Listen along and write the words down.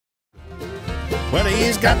Well,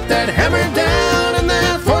 he's got that hammer down and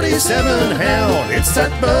that 47 hound. It's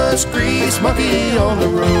that bus grease monkey on the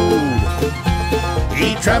road.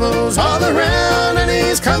 He travels all around and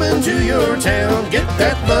he's coming to your town. Get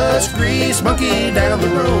that bus grease monkey down the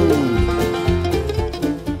road.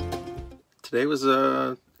 Today was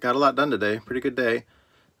got a lot done today. Pretty good day.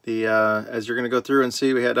 As you're going to go through and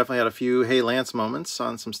see, we definitely had a few hey Lance moments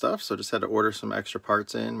on some stuff, so just had to order some extra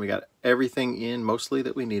parts in. We got everything in mostly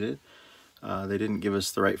that we needed. They didn't give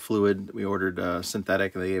us the right fluid. We ordered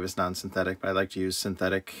synthetic and they gave us non-synthetic, but I like to use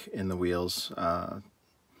synthetic in the wheels.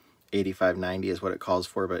 85-90 is what it calls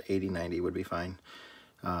for, but 80-90 would be fine.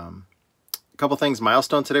 A couple things.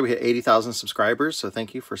 Milestone today, we hit 80,000 subscribers, so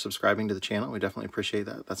thank you for subscribing to the channel. We definitely appreciate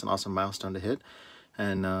that. That's an awesome milestone to hit.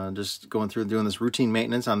 And just going through doing this routine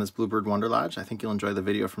maintenance on this Bluebird Wanderlodge. I think you'll enjoy the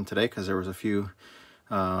video from today because there was a few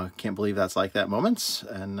can't believe that's like that moments,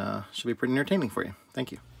 and should be pretty entertaining for you.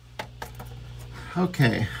 Thank you.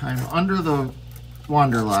 Okay, I'm under the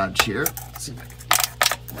Wanderlodge here. Let's see if I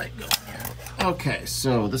can right go here. Okay,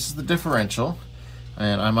 so this is the differential,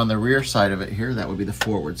 and I'm on the rear side of it here. That would be the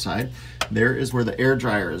forward side. There is where the air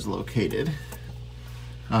dryer is located.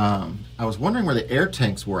 I was wondering where the air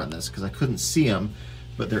tanks were on this because I couldn't see them,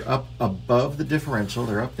 but they're up above the differential.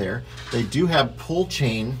 They're up there. They do have pull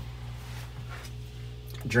chain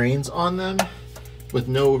drains on them with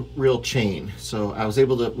no real chain. So I was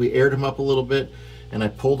able to, we aired them up a little bit and I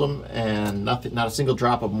pulled them and not a single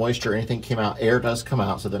drop of moisture or anything came out. Air does come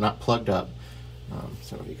out, so they're not plugged up.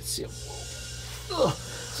 So if you can see them. Ugh,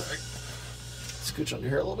 sorry. Scooch under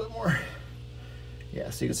here a little bit more. Yeah,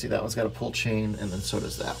 so you can see that one's got a pull chain, and then so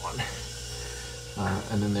does that one.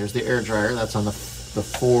 And then there's the air dryer. That's on the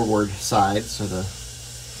forward side, so the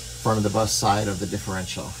front of the bus side of the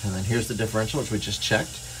differential. And then here's the differential, which we just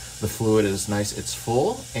checked. The fluid is nice, it's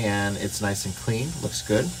full, and it's nice and clean, looks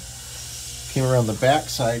good. Came around the back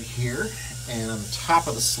side here, and on the top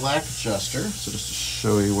of the slack adjuster, so just to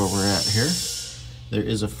show you where we're at here, there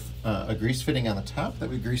is a grease fitting on the top that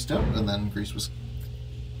we greased up, and then grease was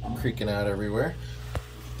creaking out everywhere.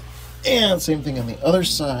 And same thing on the other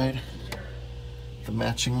side, the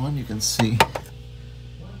matching one, you can see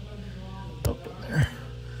up in there.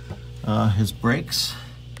 His brakes,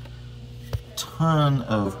 ton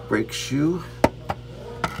of brake shoe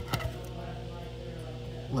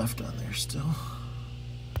left on there still.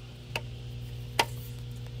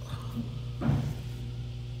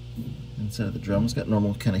 Inside of the drum's got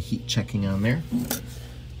normal kind of heat checking on there.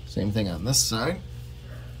 Same thing on this side.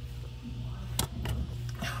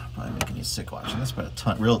 Probably making you sick watching this, but a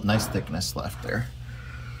ton, real nice thickness left there.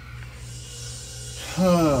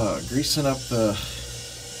 Greasing up the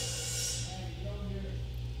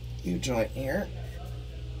U-joint here.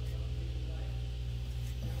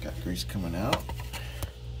 Got grease coming out.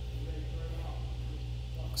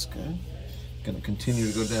 Looks good. Going to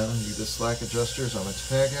continue to go down and do the slack adjusters on the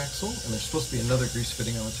tag axle, and there's supposed to be another grease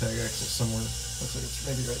fitting on the tag axle somewhere. Looks like it's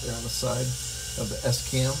maybe right there on the side of the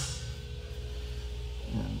S-cam.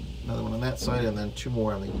 And another one on that side, and then two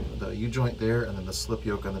more on the U-joint there, and then the slip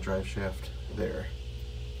yoke on the drive shaft there.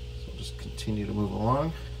 So we'll just continue to move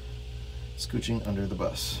along, scooching under the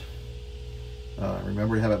bus.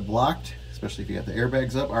 Remember to have it blocked, especially if you got the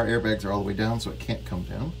airbags up. Our airbags are all the way down, so it can't come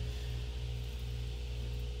down.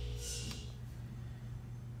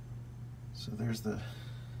 So there's the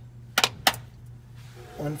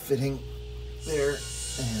one fitting there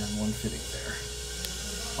and one fitting there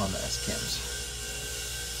on the S-cams.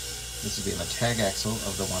 This would be in the tag axle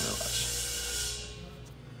of the Wanderlodge.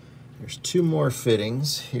 There's two more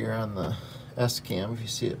fittings here on the S-cam. If you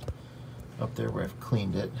see it up there where I've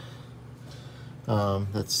cleaned it,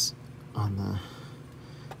 that's on the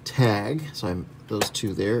tag. So those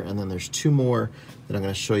two there, and then there's two more that I'm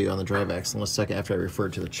going to show you on the drive axle in a second. After I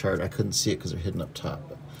referred to the chart, I couldn't see it because they're hidden up top,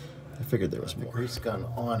 but I figured there was more. Grease gun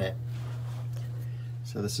on it.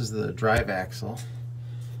 So this is the drive axle,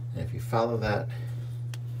 and if you follow that,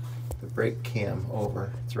 the brake cam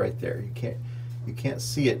over, it's right there. You can't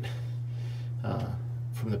see it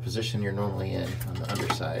from the position you're normally in on the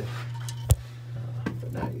underside,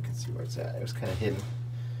 but now you can see where it's at. It was kind of hidden.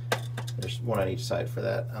 There's one on each side for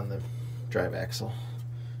that on the drive axle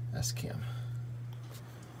S-cam.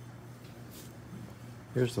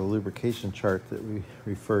 Here's the lubrication chart that we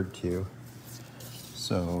referred to.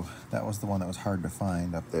 So that was the one that was hard to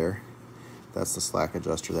find up there. That's the slack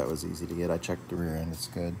adjuster. That was easy to get. I checked the rear end, it's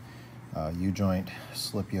good. U-joint,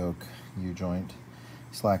 slip yoke, U-joint,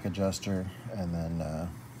 slack adjuster, and then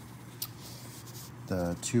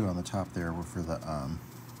the two on the top there were for the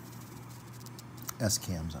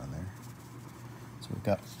S-cams on there. So we've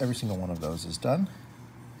got every single one of those is done.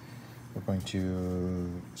 We're going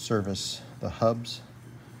to service the hubs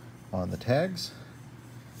on the tags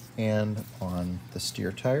and on the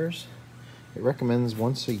steer tires. It recommends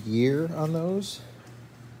once a year on those.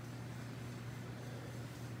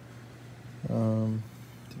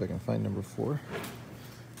 See if I can find number 4.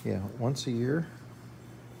 Yeah, once a year.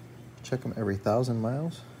 Check them every 1,000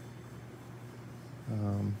 miles.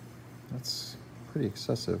 That's pretty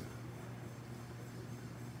excessive.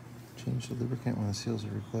 Change the lubricant when the seals are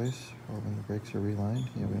replaced or when the brakes are relined.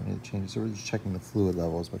 Yeah, we don't need to change it. So we're just checking the fluid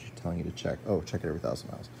level is what you're telling you to check. Oh, check it every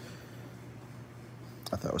 1,000 miles.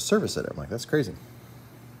 I thought it was service it. I'm like, that's crazy.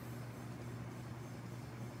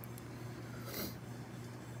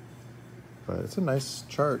 But it's a nice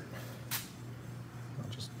chart. I'll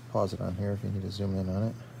just pause it on here if you need to zoom in on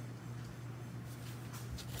it.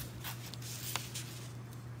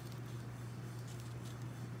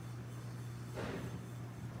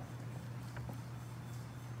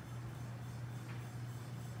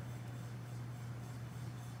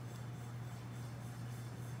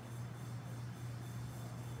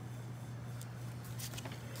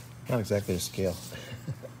 Not exactly a scale.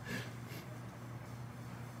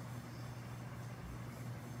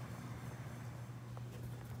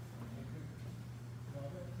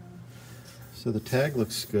 So the tag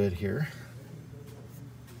looks good here.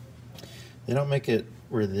 They don't make it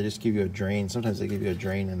where they just give you a drain. Sometimes they give you a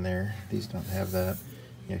drain in there. These don't have that.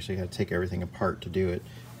 You actually got to take everything apart to do it.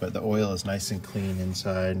 But the oil is nice and clean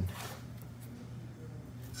inside.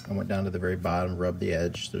 I went down to the very bottom, rubbed the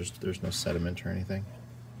edge. There's no sediment or anything.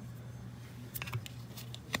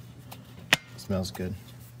 Smells good.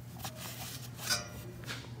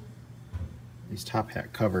 These top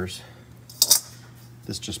hat covers,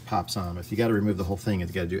 this just pops on. If you got to remove the whole thing, you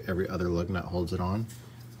got to do every other lug nut holds it on,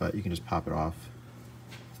 but you can just pop it off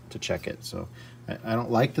to check it. So I don't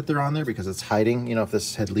like that they're on there because it's hiding. You know, if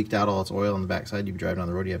this had leaked out all its oil on the backside, you'd be driving on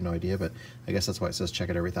the road, you have no idea. But I guess that's why it says check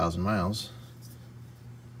it every 1,000 miles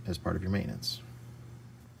as part of your maintenance.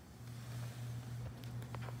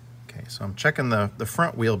 Okay, so I'm checking the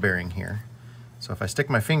front wheel bearing here. So if I stick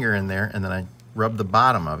my finger in there and then I rub the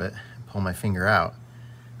bottom of it and pull my finger out,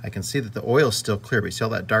 I can see that the oil is still clear, but you see all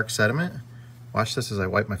that dark sediment? Watch this as I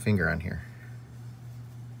wipe my finger on here.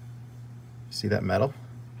 See that metal?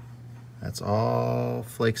 That's all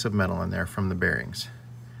flakes of metal in there from the bearings.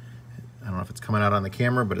 I don't know if it's coming out on the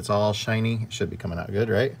camera, but it's all shiny. It should be coming out good,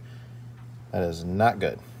 right? That is not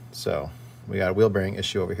good. So we got a wheel bearing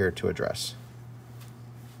issue over here to address.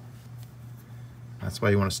 That's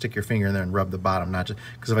why you want to stick your finger in there and rub the bottom, not just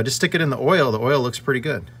because if I just stick it in the oil looks pretty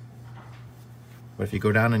good. But if you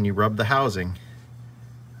go down and you rub the housing,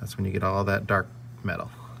 that's when you get all that dark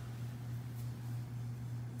metal.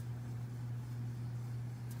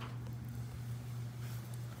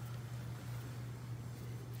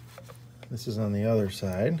 This is on the other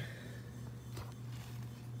side.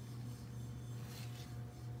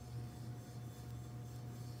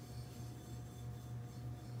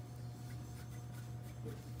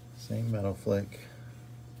 Same metal flake.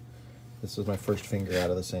 This is my first finger out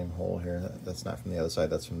of the same hole here. That's not from the other side,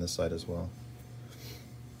 that's from this side as well.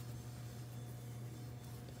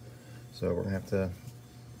 So we're gonna have to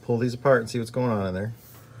pull these apart and see what's going on in there.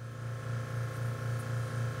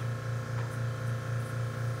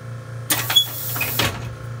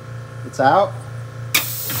 It's out.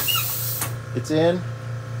 It's in.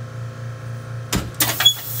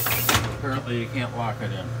 Apparently you can't lock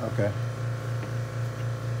it in. Okay.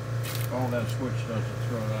 All that switch does is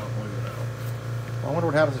throw it out and leave it out. Well, I wonder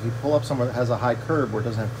what happens if you pull up somewhere that has a high curb where it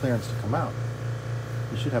doesn't have clearance to come out.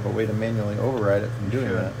 You should have a way to manually override it from doing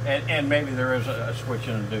that. And maybe there is a switch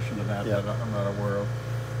in addition to that that I'm not aware of.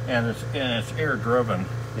 And it's air driven.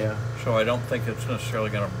 Yeah. So I don't think it's necessarily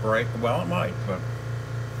going to break. Well, it might, but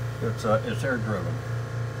it's air driven.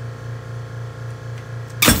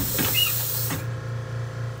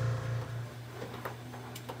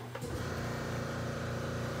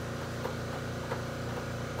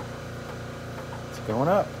 Going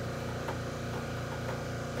up.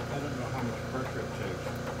 I don't know how much pressure it takes.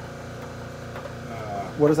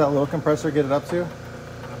 What does that little compressor get it up to?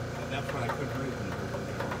 That's what I couldn't read.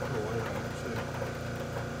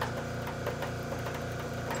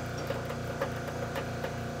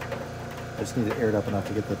 I just need it aired up enough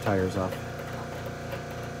to get the tires off.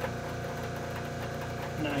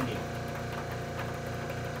 90.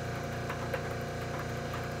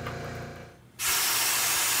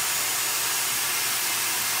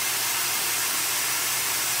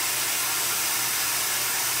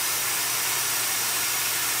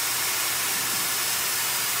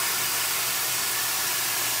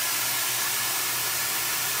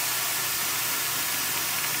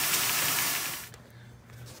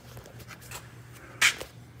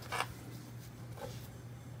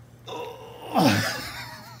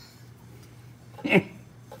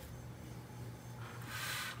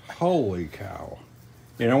 Holy cow.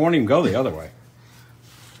 You know, it won't even go the other way.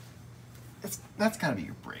 That's got to be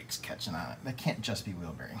your brakes catching on it. That can't just be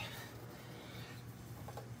wheel bearing.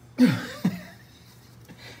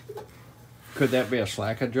 Could that be a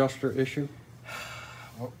slack adjuster issue?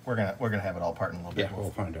 We're gonna have it all apart in a little bit. Yeah,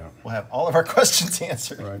 we'll find out. We'll have all of our questions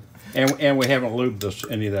answered. Right. And we haven't lubed this,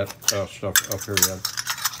 any of that stuff up here yet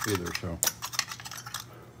either, so.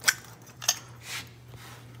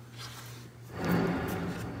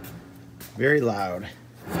 Very loud.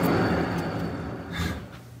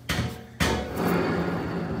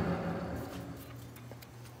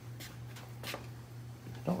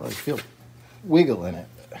 Don't really feel wiggle in it.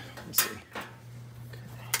 Let's see.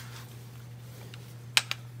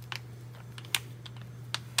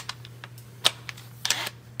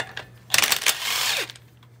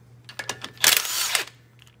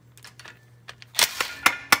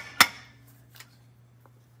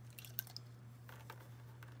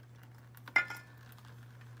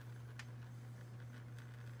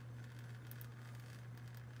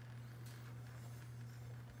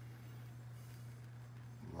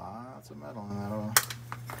 Lots of metal in that oil.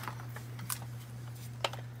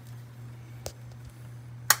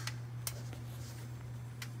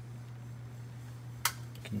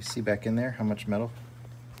 Can you see back in there how much metal?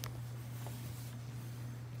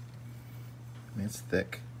 I mean, it's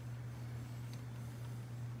thick.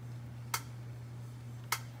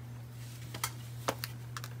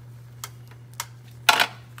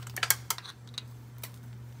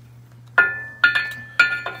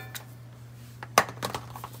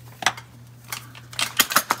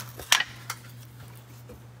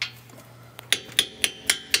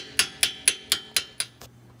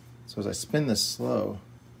 So as I spin this slow,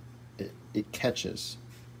 it catches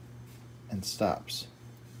and stops.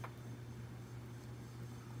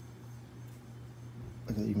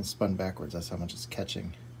 Look at it, even spun backwards, that's how much it's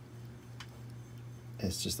catching.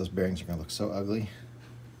 It's just those bearings are gonna look so ugly.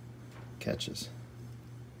 Catches.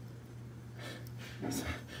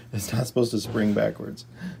 It's not supposed to spring backwards.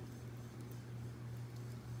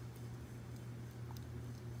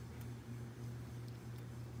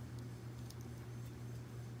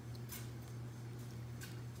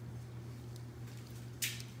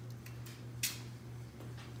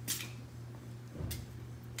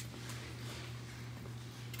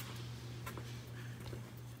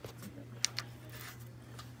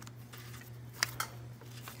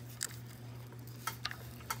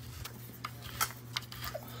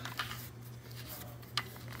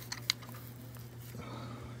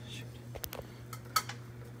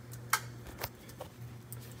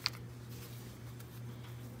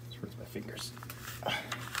 Where's my fingers?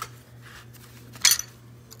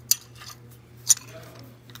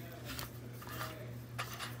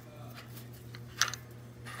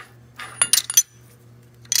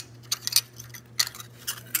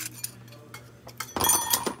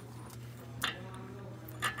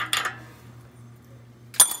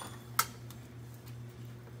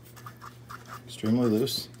 Extremely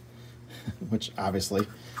loose, which obviously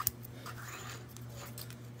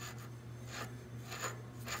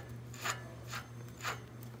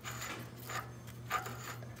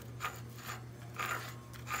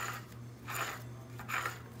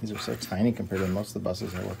these are so tiny compared to most of the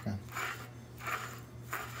buses I work on.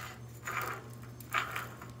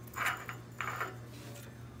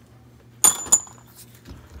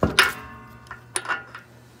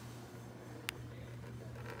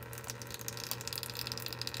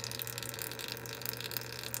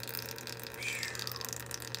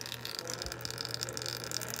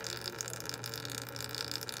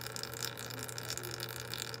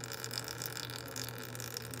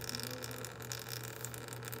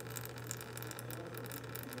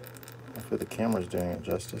 Hopefully the camera's doing it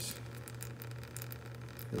justice.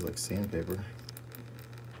 Feels like sandpaper.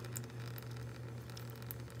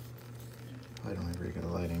 I don't have very good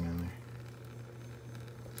lighting on there.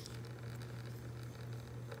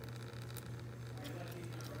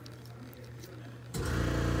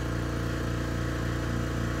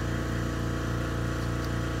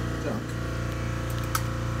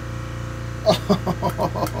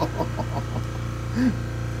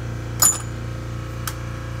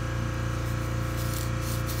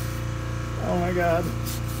 Oh my God.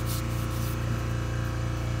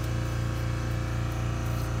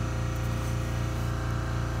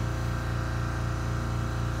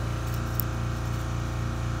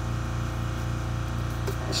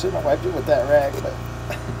 I shouldn't have wiped it with that rag, but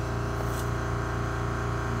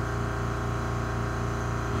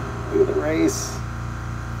look at the race.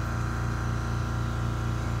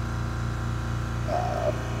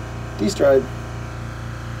 Destroyed.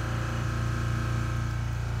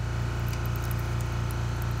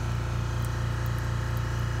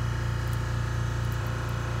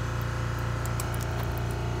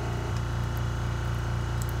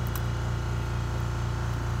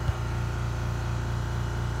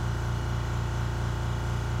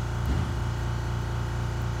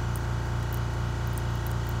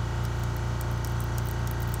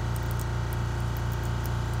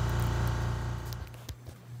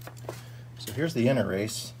 So here's the inner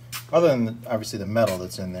race. Other than obviously the metal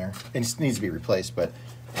that's in there, it needs to be replaced, but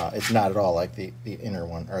it's not at all like the inner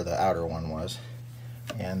one or the outer one was.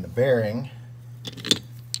 And the bearing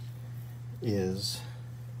is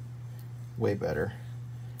way better.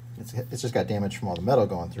 It's just got damage from all the metal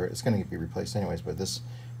going through it. It's going to be replaced anyways, but this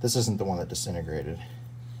isn't the one that disintegrated.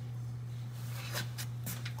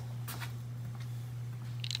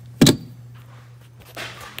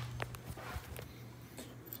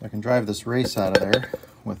 I can drive this race out of there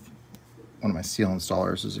with one of my seal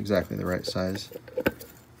installers. Is exactly the right size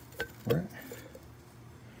for it.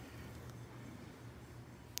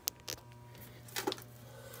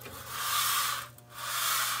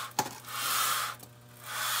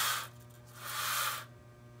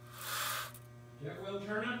 That wheel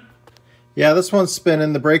turning? Yeah, this one's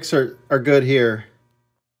spinning. The brakes are good here.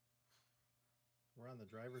 We're on the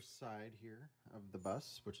driver's side here of the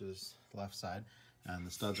bus, which is the left side. And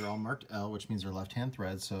the studs are all marked L, which means they're left-hand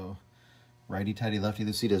thread, so righty-tighty,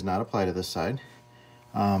 lefty-loosey does not apply to this side.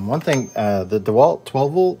 One thing, the DeWalt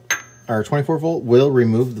 12 volt or 24 volt will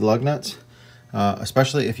remove the lug nuts,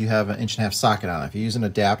 especially if you have an 1.5-inch socket on it. If you use an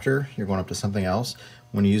adapter, you're going up to something else.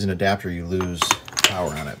 When you use an adapter, you lose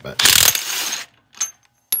power on it, but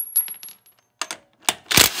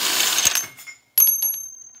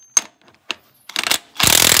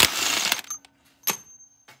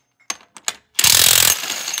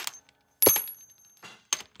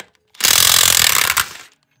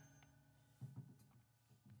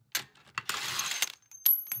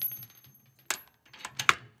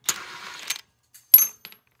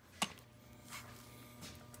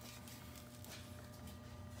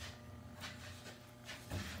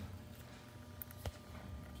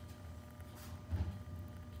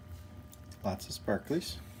lots of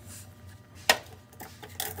sparklies.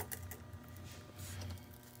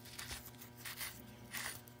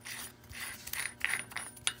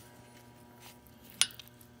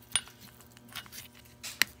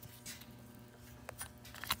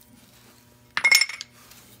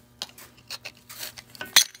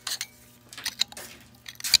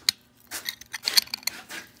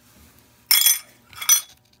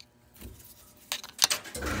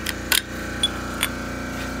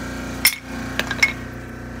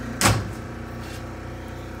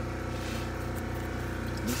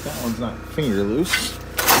 That one's not finger loose.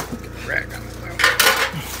 Get the rag on it now.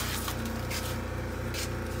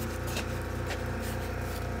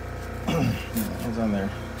 Yeah, that one's on there.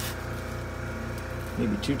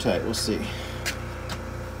 Maybe too tight, we'll see.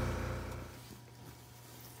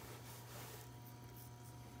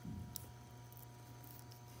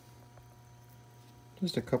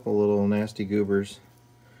 Just a couple little nasty goobers.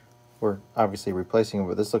 We're obviously replacing them,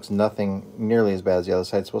 but this looks nothing nearly as bad as the other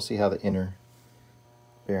side, so we'll see how the inner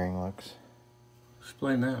bearing looks.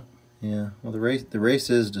 Explain that. Yeah, well the race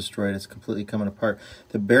is destroyed. It's completely coming apart.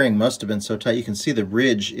 The bearing must have been so tight. You can see the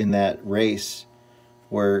ridge in that race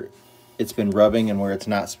where it's been rubbing and where it's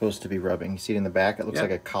not supposed to be rubbing. You see it in the back? It looks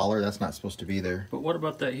like a collar. That's not supposed to be there. But what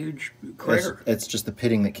about that huge crater? It's just the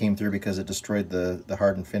pitting that came through because it destroyed the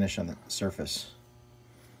hardened finish on the surface.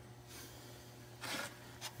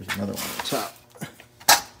 There's another one on the top.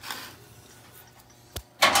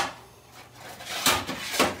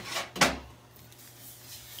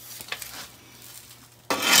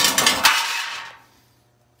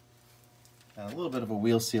 A little bit of a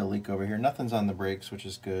wheel seal leak over here. Nothing's on the brakes, which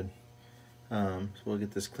is good. So we'll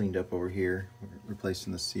get this cleaned up over here,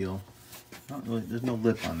 replacing the seal. Not really, there's no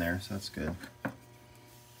lip on there, so that's good.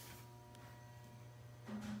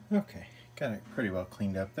 Okay, got it pretty well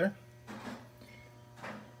cleaned up there.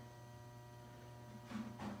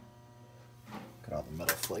 Got all the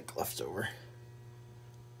metal flake left over.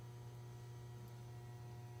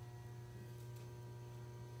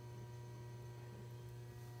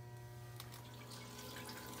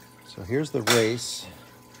 So here's the race.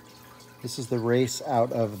 This is the race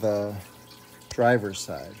out of the driver's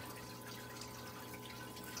side.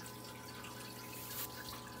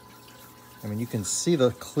 I mean, you can see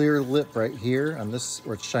the clear lip right here on this,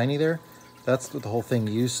 where it's shiny there. That's what the whole thing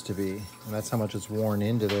used to be, and that's how much it's worn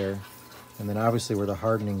into there. And then obviously where the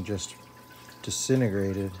hardening just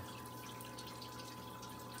disintegrated.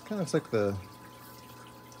 Kind of looks like a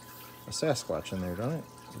Sasquatch in there, don't it?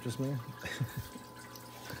 Is it just me?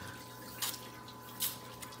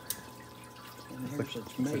 Here's its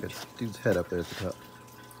It's mate. like a dude's head up there at the top.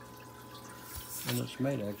 And its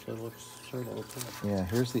mate actually looks sort of okay. Yeah,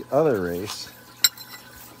 here's the other race,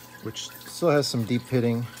 which still has some deep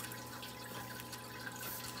pitting.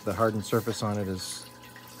 The hardened surface on it is,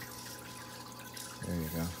 there you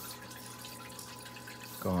go,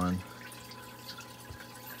 gone.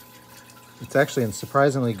 It's actually in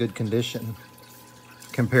surprisingly good condition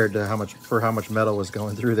compared to how much metal was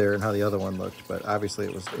going through there and how the other one looked, but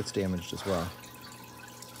obviously it's damaged as well.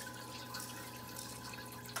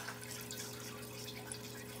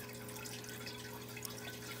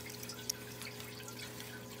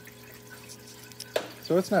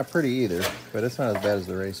 So it's not pretty either, but it's not as bad as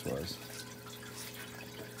the race was.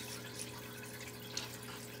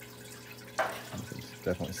 You can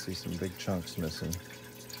definitely see some big chunks missing.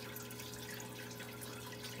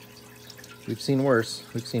 We've seen worse.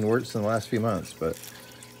 We've seen worse in the last few months, but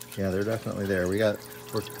yeah, they're definitely there. We're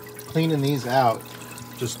cleaning these out,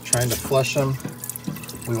 just trying to flush them.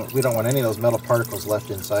 We don't want any of those metal particles left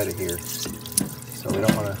inside of here, so we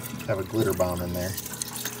don't want to have a glitter bomb in there.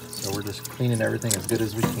 So we're just cleaning everything as good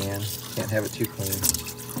as we can. Can't have it too clean.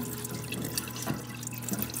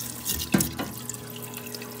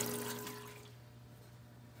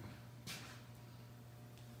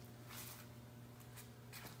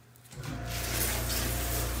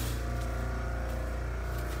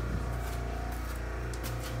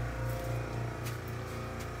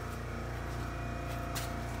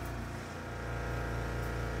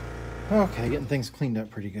 Okay, getting things cleaned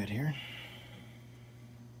up pretty good here.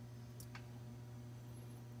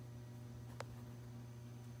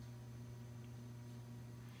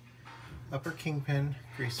 Upper kingpin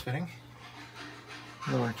grease fitting,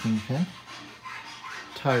 lower kingpin,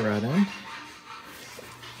 tie rod end.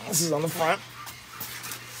 This is on the front.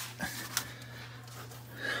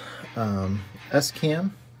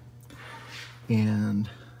 S-cam and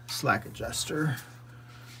slack adjuster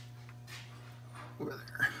over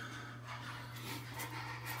there.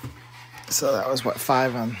 So that was what,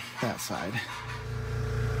 5 on that side.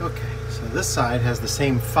 Okay, so this side has the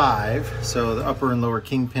same 5. So the upper and lower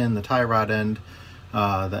kingpin, the tie rod end,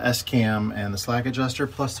 the S-cam, and the slack adjuster.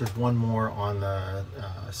 Plus there's one more on the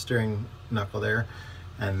steering knuckle there.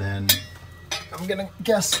 And then I'm gonna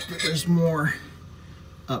guess that there's more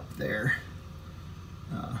up there.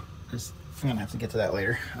 I'm gonna have to get to that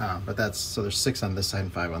later. But so there's 6 on this side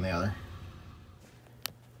and 5 on the other.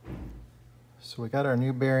 So we got our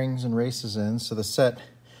new bearings and races in. So the set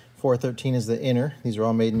 413 is the inner. These are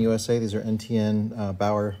all made in USA. These are NTN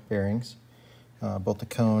Bauer bearings. Both the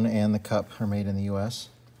cone and the cup are made in the US.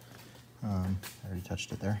 I already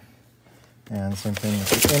touched it there. And same thing with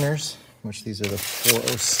the inners, which these are the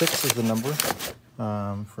 406 is the number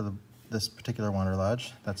for this particular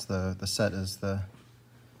Wanderlodge. That's the set is the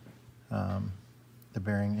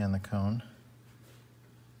bearing and the cone.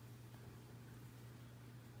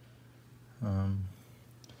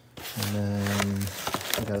 And then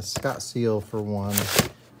we got a Scott seal for one,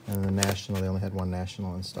 and the National, they only had one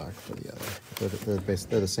National in stock for the other.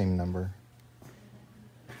 They're the same number.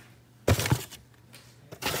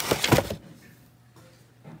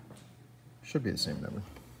 Should be the same number.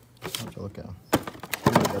 I'll have to look at them.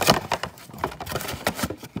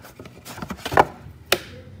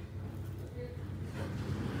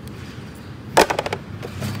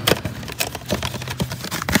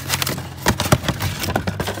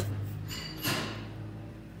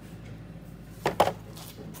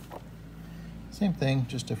 Same thing,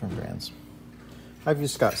 just different brands. I've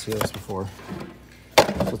used Scott seals before,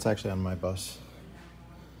 so it's actually on my bus.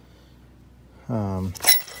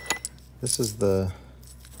 This is the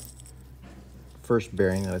first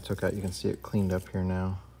bearing that I took out. You can see it cleaned up here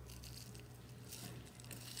now.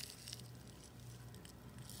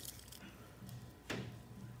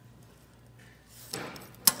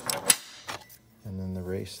 And then the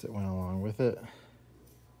race that went along with it.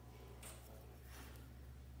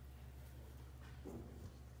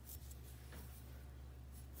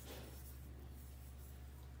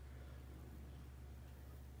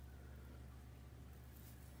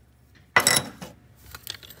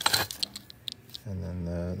 And then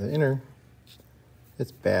the inner,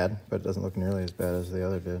 it's bad, but it doesn't look nearly as bad as the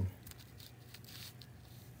other did.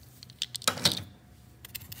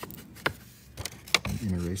 The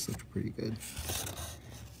inner race looked pretty good.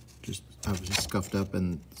 I was just scuffed up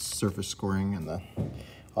and surface scoring and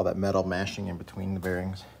all that metal mashing in between the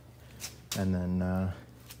bearings. And then I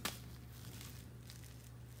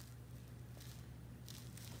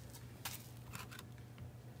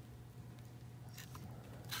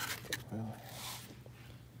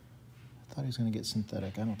thought he was going to get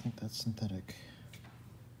synthetic. I don't think that's synthetic.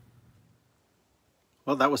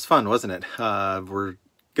 Well, that was fun, wasn't it? We're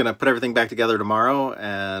going to put everything back together tomorrow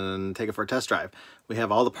and take it for a test drive. We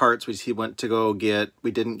have all the parts he went to go get.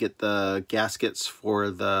 We didn't get the gaskets for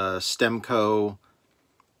the Stemco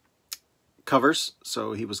covers.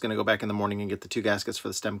 So he was going to go back in the morning and get the 2 gaskets for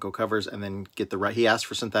the Stemco covers, and then get the right. He asked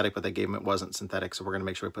for synthetic, but they gave him it wasn't synthetic, so we're going to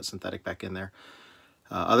make sure we put synthetic back in there.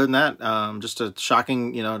 Other than that, just a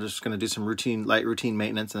shocking, you know, just going to do some light routine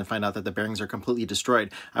maintenance, and then find out that the bearings are completely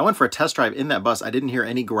destroyed. I went for a test drive in that bus. I didn't hear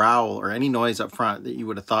any growl or any noise up front that you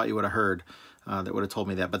would have thought you would have heard that would have told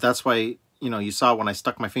me that. But that's why, you know, you saw when I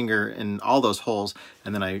stuck my finger in all those holes,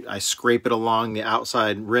 and then I scrape it along the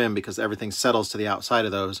outside rim because everything settles to the outside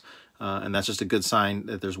of those. And that's just a good sign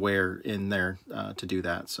that there's wear in there to do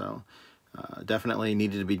that. So definitely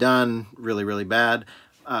needed to be done. Really, really bad.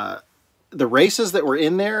 The races that were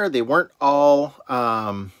in there, they weren't all,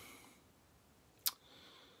 I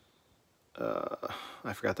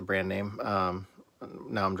forgot the brand name.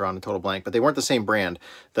 Now I'm drawing a total blank, but they weren't the same brand.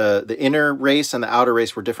 The inner race and the outer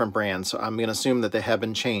race were different brands. So I'm going to assume that they have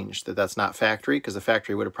been changed, that that's not factory, because the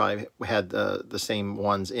factory would have probably had the same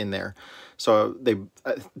ones in there. So they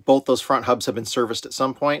both those front hubs have been serviced at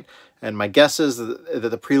some point, and my guess is that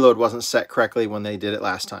the preload wasn't set correctly when they did it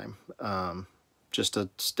last time. Just a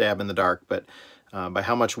stab in the dark, but by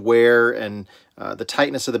how much wear and the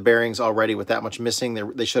tightness of the bearings already with that much missing,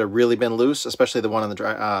 they should have really been loose, especially the one on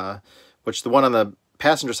the which the one on the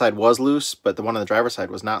passenger side was loose, but the one on the driver's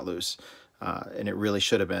side was not loose, and it really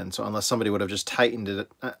should have been. So unless somebody would have just tightened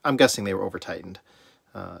it, I'm guessing they were over tightened.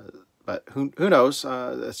 But who knows?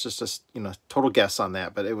 It's just a, you know, total guess on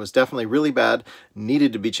that. But it was definitely really bad,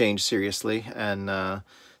 needed to be changed seriously, and the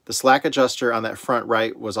slack adjuster on that front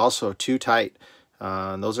right was also too tight.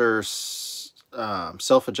 Those are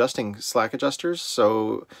self-adjusting slack adjusters,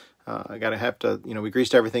 so I have to, you know, we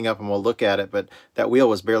greased everything up and we'll look at it, but that wheel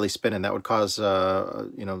was barely spinning. That would cause,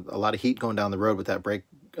 you know, a lot of heat going down the road with that brake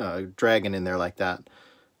dragging in there like that.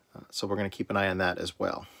 So we're going to keep an eye on that as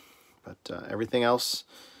well. But everything else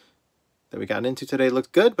that we got into today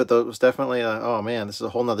looked good, but it was definitely, oh man, this is a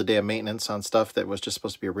whole nother day of maintenance on stuff that was just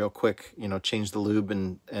supposed to be a real quick, you know, change the lube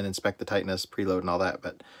and inspect the tightness, preload and all that,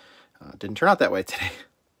 but didn't turn out that way today.